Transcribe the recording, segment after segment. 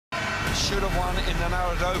should have won in the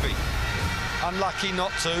Nairobi. Unlucky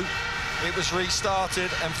not to. It was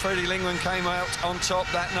restarted and Freddie Lingman came out on top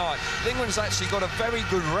that night. Lingman's actually got a very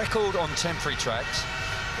good record on temporary tracks.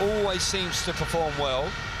 Always seems to perform well.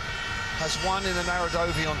 Has won in the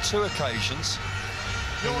Nairobi on 2 occasions.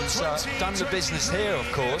 He's done the business here, of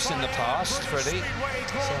course, in the past, Freddie,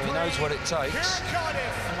 so he knows what it takes.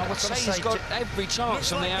 And I would say he's got every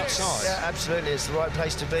chance on the outside. Yeah, absolutely. It's the right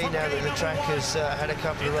place to be now that the track has had a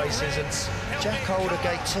couple of races. And Jack Holder,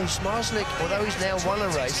 gate 2. Smarslik, although he's now won a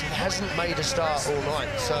race, he hasn't made a start all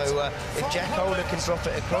night. So if Jack Holder can drop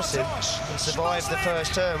it across him and survive the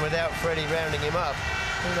first turn without Freddie rounding him up,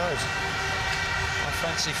 who knows?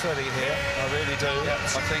 Fancy Freddie here, I really do. Yep.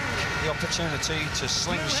 I think the opportunity to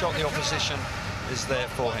slingshot the opposition is there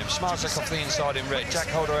for him. Smarslik off the inside in red, Jack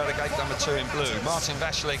Holder out of gate number 2 in blue, Martin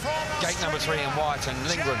Vashlik gate number 3 in white, and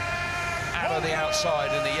Lindgren out of the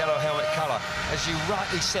outside in the yellow helmet colour. As you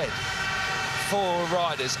rightly said, 4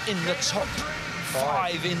 riders in the top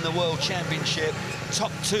 5 in the World Championship,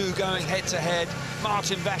 top 2 going head-to-head.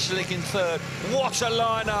 Martin Vashlik in 3rd. What a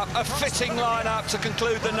lineup, a fitting lineup to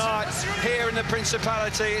conclude the night here in the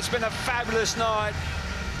Principality. It's been a fabulous night.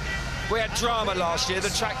 We had drama last year,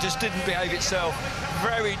 the track just didn't behave itself.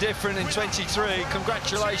 Very different in 23.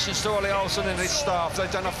 Congratulations to Ollie Olsen and his staff.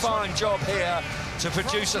 They've done a fine job here to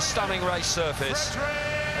produce a stunning race surface.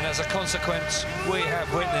 And as a consequence, we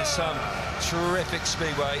have witnessed some terrific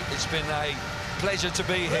speedway. It's been a pleasure to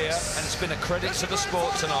be here, and it's been a credit to the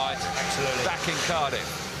sport tonight. Absolutely. Back in Cardiff.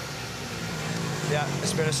 Yeah,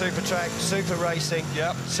 it's been a super track, super racing,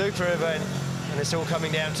 yep, super event, and it's all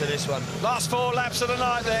coming down to this one. Last 4 laps of the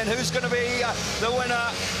night then. Who's going to be the winner?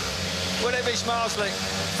 Will it be Smarslik?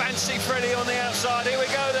 Fancy Freddie on the outside. Here we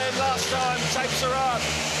go then, last time, tapes are up.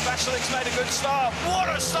 Vashlik's made a good start. What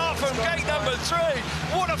a start from gate number 3.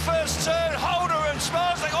 What a first turn. Holder and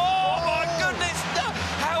Smarslik. Oh my goodness.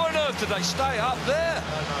 How on earth did they stay up there?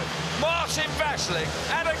 Martin Vashlik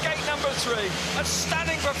at a gate number 3. A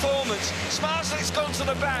stunning performance. Smarslik's gone to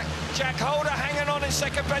the back. Jack Holder hanging on in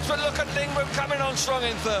 2nd bench, but look at Lingman coming on strong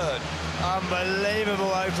in 3rd.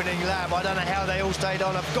 Unbelievable opening lap. I don't know how they all stayed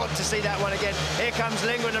on. I've got to see that one again. Here comes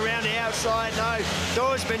Lingman around the outside. No,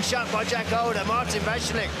 door's been shut by Jack Holder. Martin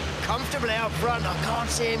Vashlik comfortably out front. I can't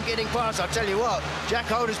see him getting past. I'll tell you what, Jack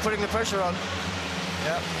Holder's putting the pressure on.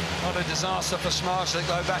 Yep, not a disaster for Smarslik,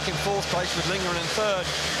 though, back in 4th place with Lingman in 3rd.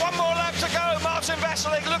 1 more lap to go. Martin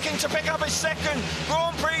Vashlik looking to pick up his 2nd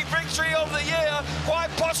Grand Prix victory of the year, quite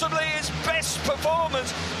possibly his best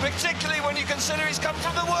performance, particularly when you consider he's come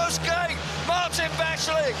from the worst gate. Martin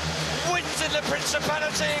Vashlik wins in the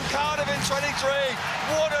Principality in Cardiff in 23.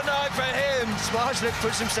 What a night for him. Smarslik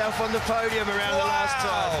puts himself on the podium around the last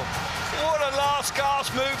time. What a last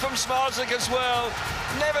gasp move from Smarslik as well.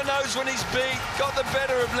 Never knows when he's beat. Got the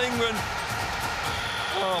better of Lingman.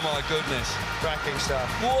 Oh my goodness. Cracking stuff.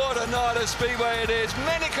 What a night of Speedway it is.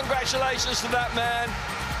 Many congratulations to that man.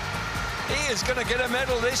 He is going to get a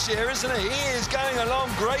medal this year, isn't he? He is going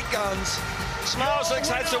along great guns. Smarslik's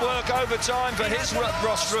had to work overtime for his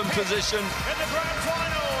rostrum position.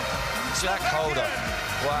 Jack Holder.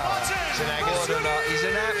 Wow. He's in agony. He's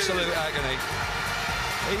in absolute agony.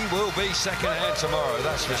 He will be 2nd hand tomorrow,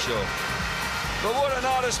 that's for sure. But what a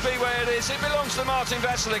night of Speedway it is. It belongs to Martin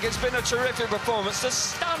Vashlik. It's been a terrific performance. A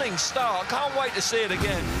stunning start. Can't wait to see it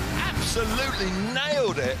again. Absolutely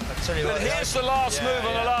nailed it. But here's the last move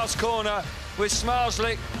on the last corner with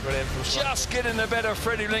Smarslik just getting the better of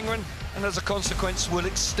Freddie Lingman, and as a consequence will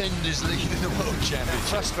extend his lead in the World Championship.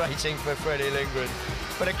 Frustrating for Freddie Lingman.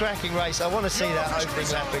 But a cracking race. I want to see that opening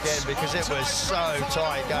lap again because it was so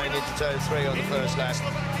tight going into turn 3 on the first lap.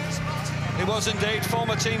 It was indeed.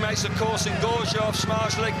 Former teammates, of course, in Gorjov,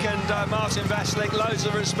 Smarslik and Martin Vashlik. Loads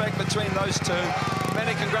of respect between those two.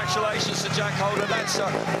 Many congratulations to Jack Holder. That's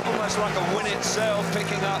almost like a win itself,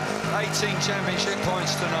 picking up 18 championship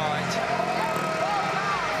points tonight.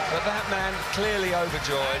 But that man clearly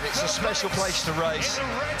overjoyed. It's a special place to race,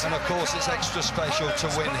 and of course it's extra special to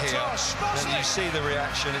win here. And you see the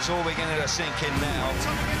reaction. It's all beginning to sink in now.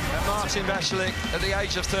 And Martin Vashlik, at the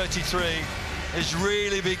age of 33, is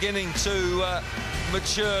really beginning to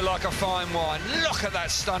mature like a fine wine. Look at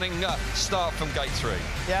that stunning start from gate 3.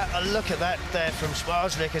 Yeah, a look at that there from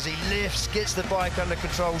Smarslik as he lifts, gets the bike under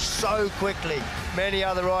control so quickly. Many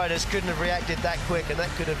other riders couldn't have reacted that quick, and that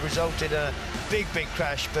could have resulted in a big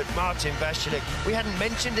crash. But Martin Vashlik, we hadn't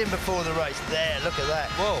mentioned him before the race. There, look at that.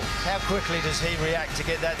 Whoa. How quickly does he react to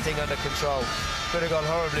get that thing under control? Could have gone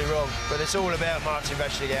horribly wrong, but it's all about Martin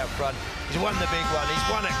Vashlik out front. He's won the big one. He's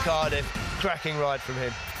won at Cardiff. Cracking ride from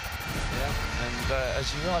him. Yeah. And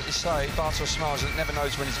as you rightly say, Bartosz Smarzlik never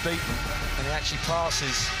knows when he's beaten, and he actually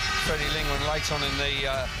passes Freddie Lindgren late on in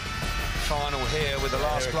the final here with the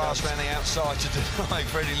last blast around the outside to deny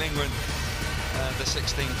Freddie Lindgren the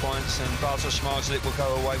 16 points, and Bartosz Smarzlik will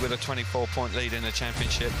go away with a 24-point lead in the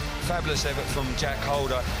championship. Fabulous effort from Jack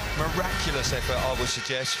Holder, miraculous effort, I would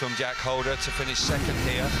suggest, from Jack Holder to finish second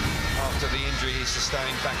here after the injury he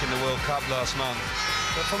sustained back in the World Cup last month.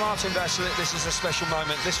 But for Martin Vasilik, this is a special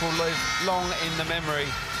moment. This will live long in the memory.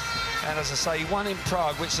 And as I say, he won in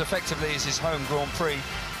Prague, which effectively is his home Grand Prix.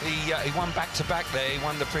 He won back-to-back there. He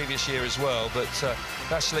won the previous year as well. But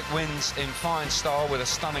Vasilik wins in fine style with a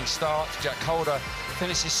stunning start. Jack Holder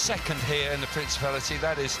finishes second here in the Principality.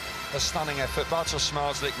 That is a stunning effort. Bartosz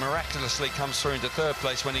Smarzlik miraculously comes through into third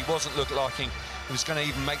place when he wasn't looking like he was going to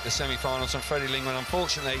even make the semi-finals. And Freddie Lindgren,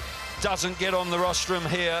 unfortunately, doesn't get on the rostrum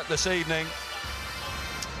here this evening.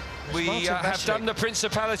 We have done the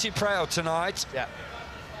Principality proud tonight. Yeah.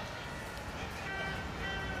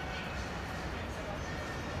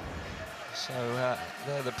 So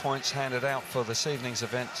they're the points handed out for this evening's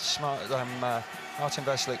event. Martin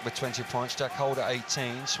Vasilik with 20 points, Jack Holder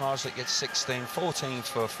 18, Smarzlik gets 16, 14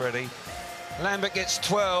 for Freddie. Lambert gets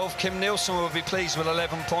 12, Kim Nielsen will be pleased with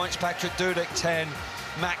 11 points, Patrick Dudek 10,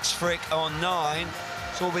 Max Frick on 9.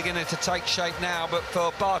 It's all beginning to take shape now, but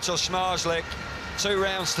for Bartosz Smarzlik, 2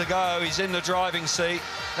 rounds to go, he's in the driving seat.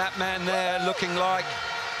 That man there looking like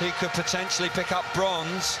he could potentially pick up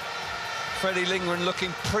bronze. Freddie Lindgren looking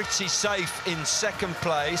pretty safe in second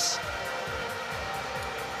place.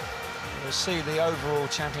 We'll see the overall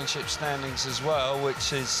championship standings as well,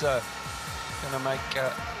 which is going to make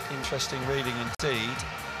interesting reading indeed.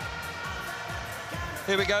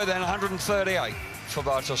 Here we go then, 138 for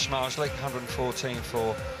Bartosz Smarzlik, 114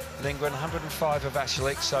 for Lindgren, 105 for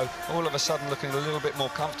Vasilik, so all of a sudden looking a little bit more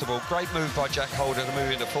comfortable. Great move by Jack Holder to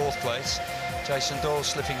move into 4th place. Jason Doyle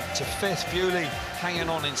slipping to 5th. Bewley hanging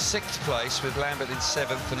on in 6th place with Lambert in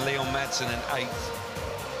 7th and Leon Madsen in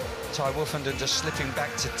 8th. Ty Wolfenden just slipping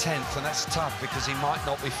back to 10th, and that's tough because he might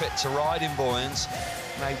not be fit to ride in Boyens.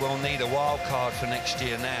 May well need a wild card for next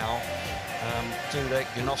year now. Dudek,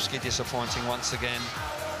 Janowski disappointing once again,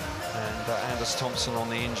 and Anders Thompson on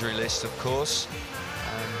the injury list, of course,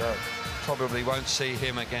 and probably won't see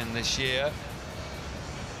him again this year.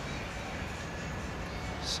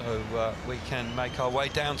 So we can make our way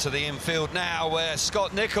down to the infield now, where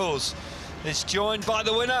Scott Nicholls is joined by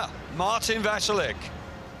the winner, Martin Vasilik.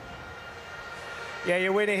 Yeah,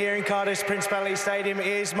 your winner here in Cardiff's Principality Stadium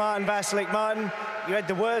is Martin Vasilik. Martin, you had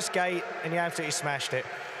the worst gate and you absolutely smashed it.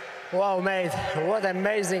 Wow, mate, what an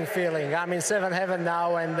amazing feeling. I'm in 7th heaven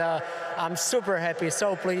now, and I'm super happy,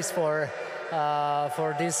 so pleased for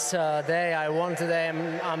this day. I won today.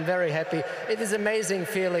 I'm very happy. It is amazing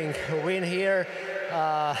feeling, win here.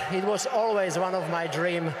 It was always one of my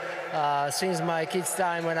dreams since my kids'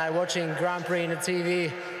 time, when I watching Grand Prix in the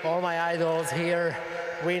TV, all my idols here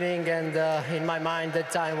winning, and in my mind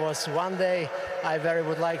that time was one day I very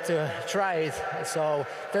would like to try it. So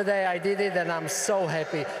today I did it, and I'm so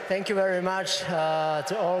happy. Thank you very much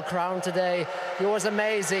to all Crown today. It was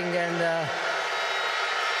amazing, and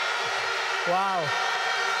wow,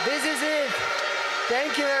 this is it.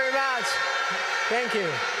 Thank you very much. Thank you.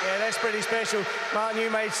 Yeah, that's pretty special. Martin, you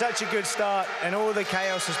made such a good start, and all the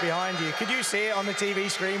chaos was behind you. Could you see it on the TV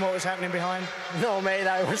screen, what was happening behind? No, mate,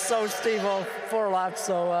 I was so stiff on 4 laps,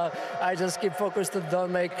 so I just keep focused to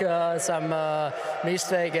don't make some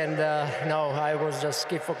mistake, and no, I was just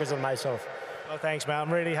keep focused on myself. Well, thanks, man.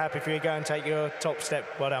 I'm really happy for you. Go and take your top step.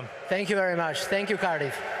 Well done. Thank you very much. Thank you,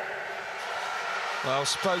 Cardiff. Well,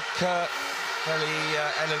 spoke very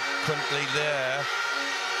eloquently there.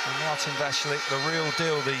 And Martin Vasilik, the real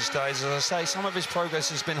deal these days. As I say, some of his progress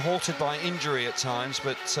has been halted by injury at times,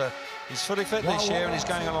 but he's fully fit this year and he's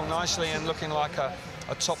going along nicely and looking like a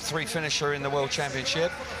top 3 finisher in the World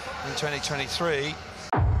Championship in 2023.